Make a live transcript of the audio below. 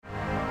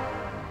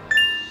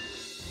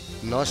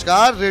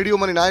नमस्कार, radio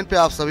money 9 पे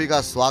आप सभी का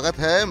स्वागत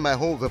है। मैं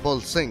हूं विपुल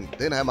सिंह।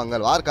 दिन है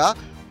मंगलवार का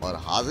और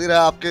हाजिर है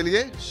आपके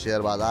लिए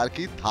शेयर बाजार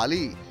की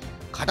थाली।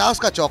 खटास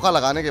का चौका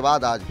लगाने के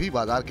बाद आज भी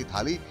बाजार की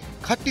थाली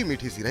खट्टी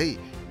मीठी सी रही।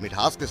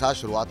 मिठास के साथ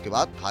शुरुआत के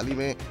बाद थाली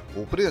में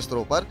ऊपरी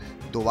स्तरों पर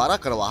दोबारा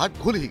कड़वाहट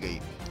घुल ही गई।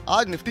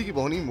 आज निफ्टी की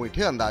बोहनी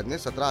मीठे अंदाज में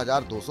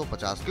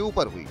 17,250 के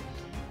ऊपर हुई।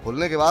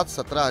 खुलने के बाद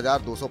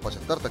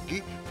 17,275 तक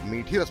की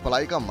मीठी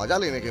रसमलाई का मजा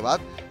लेने के बाद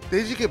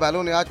तेजी के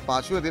बैलों ने आज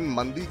पांचवें दिन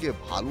मंदी के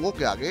भालुओं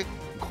के आगे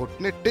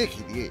घुटने टेक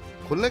ही दिए।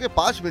 खुलने के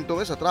 5 मिनटों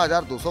में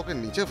 17,200 के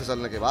नीचे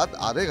फिसलने के बाद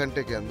आधे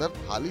घंटे के अंदर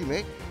थाली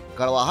में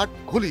कड़वाहट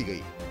घुल ही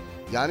गई।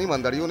 यानी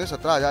मंदड़ियों ने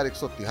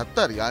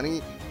 17,173 यानी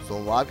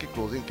सोमवार की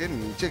क्लोजिंग के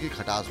नीचे की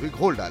खटास भी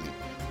घोल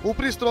डाली।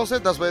 ऊपरी स्तरों से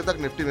 10 बजे तक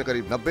निफ्टी में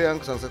करीब 90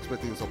 अंक, सेंसेक्स में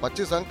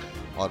 325 अंक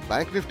और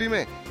बैंक निफ्टी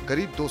में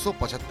करीब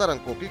 275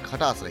 अंकों की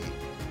खटास रही।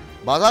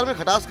 बाजार में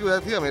खटास की वजह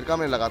थी अमेरिका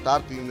में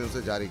लगातार 3 दिन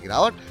से जारी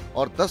गिरावट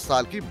और 10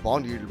 साल की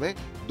बॉन्ड यील्ड में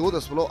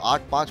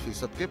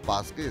 2.85% के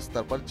पास के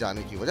स्तर पर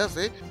जाने की वजह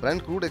से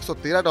ब्रेंट क्रूड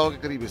 $113 के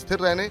करीब स्थिर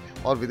रहने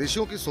और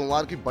विदेशियों की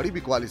सोमवार की बड़ी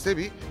बिकवाली से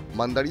भी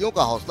मंदड़ियों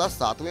का हौसला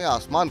 7वें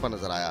आसमान पर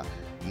नजर आया।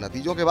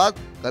 नतीजों के बाद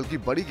कल की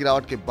बड़ी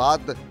गिरावट के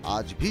बाद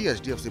आज भी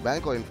HDFC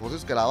बैंक और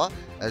इन्फोसिस के अलावा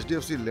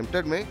HDFC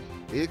लिमिटेड में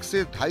 1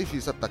 से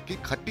 2.5% तक की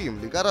खट्टी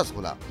इमली का रस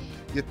घुला।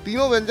 ये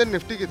तीनों व्यंजन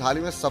निफ्टी की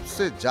थाली में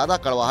सबसे ज्यादा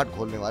कड़वाहट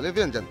घोलने वाले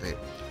व्यंजन थे।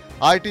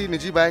 IT,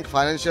 निजी बैंक,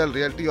 फाइनेंशियल,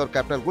 रियल्टी और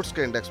कैपिटल गुड्स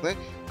के इंडेक्स में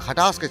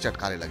खटास के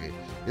चटकारे लगे।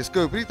 इसके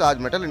विपरीत आज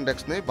मेटल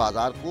इंडेक्स ने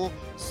बाजार को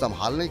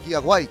संभालने की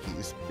अगुवाई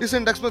की। इस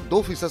इंडेक्स में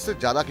 2% से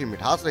ज्यादा की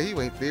मिठास रही।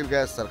 वहीं तेल,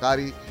 गैस,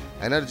 सरकारी,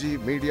 energy,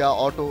 media,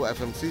 auto,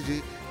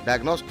 FMCG,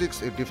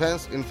 diagnostics,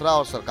 defence, infra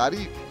और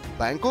सरकारी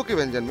बैंकों के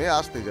व्यंजन में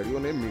आज तेजड़ियों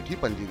ने मीठी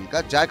पंजीरी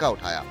का जायका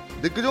उठाया।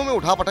 दिग्गजों में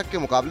उठापटक के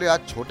मुकाबले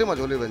आज छोटे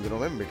मझोले व्यंजनों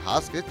में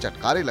मिठास के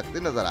चटकारे लगते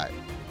नजर आए।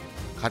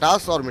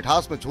 खटास और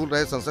मिठास में झूल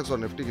रहे सेंसेक्स और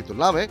निफ्टी की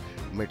तुलना में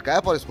मिड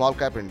कैप और स्मॉल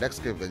कैप इंडेक्स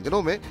के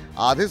व्यंजनों में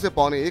आधे से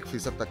पौने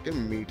 1% तक के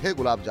मीठे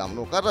गुलाब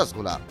जामुनों का रस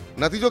घुला।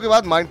 नतीजों के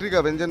बाद माइंट्री का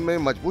व्यंजन में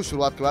मजबूत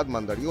शुरुआत के बाद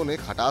मंदड़ियों ने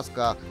खटास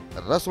का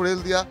रस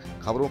उड़ेल दिया।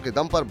 खबरों के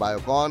दम पर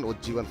Biocon,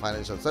 Ujjivan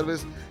financial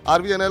service,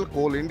 RVNL,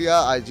 Coal India,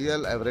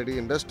 IGL, Eveready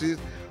industries,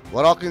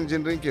 Varroc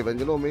engineering के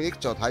व्यंजनों में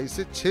 1/4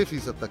 से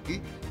 6% तक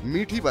की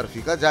मीठी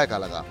बर्फी का जायका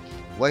लगा।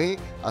 वहीं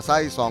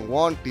Asahi,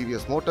 Songwon,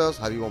 TVS motors,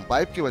 Hariom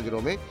pipe के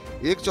व्यंजनों में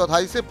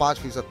 1/4 से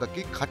 5% तक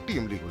की खट्टी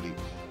इमली घुली।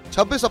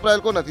 26 अप्रैल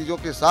को नतीजों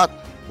के साथ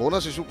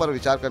बोनस इशू पर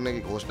विचार करने की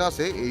घोषणा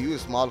से AU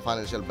स्मॉल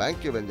फाइनेंशियल बैंक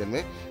के व्यंजन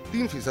में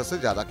 3% से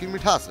ज्यादा की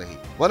मिठास रही।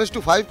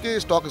 1:5 के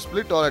स्टॉक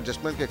स्प्लिट और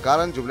एडजस्टमेंट के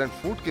कारण जुबिलेंट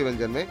फूड के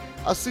व्यंजन में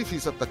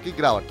 80% तक की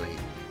गिरावट रही।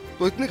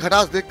 तो इतनी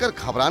खटास देखकर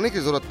घबराने की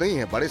जरूरत नहीं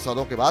है। बड़े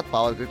सौदों के बाद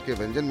पावर ग्रिड के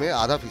व्यंजन में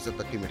 0.5%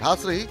 तक की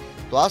मिठास रही।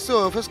 तो आज से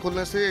OFS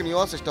खुलने से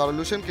इनियोस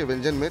स्टारोल्यूशन के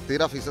व्यंजन में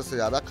 13% से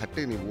ज्यादा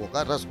खट्टे नींबुओं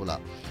का रस घुला।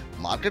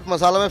 मार्केट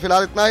मसाला में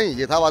फिलहाल इतना ही।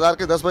 ये था बाजार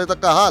के 10 बजे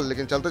तक का हाल।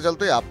 लेकिन चलते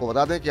चलते आपको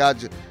बता दें कि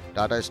आज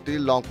Tata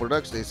steel, long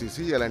products,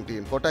 ACC, L&T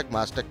infotech,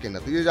 Mastek के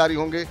नतीजे जारी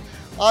होंगे।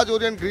 आज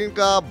ओरिएंट ग्रीन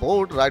का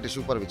बोर्ड राइट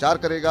इशू पर विचार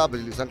करेगा।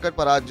 बिजली संकट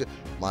पर आज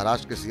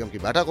महाराष्ट्र के CM की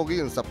बैठक होगी।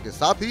 इन सब के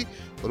साथ ही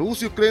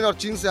रूस, यूक्रेन और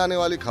चीन से आने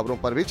वाली खबरों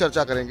पर भी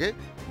चर्चा करेंगे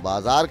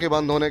बाजार के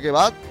बंद होने के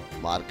बाद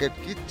मार्केट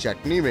की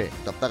चटनी में।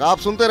 तब तक आप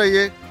सुनते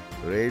रहिए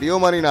रेडियो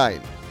मनी 9।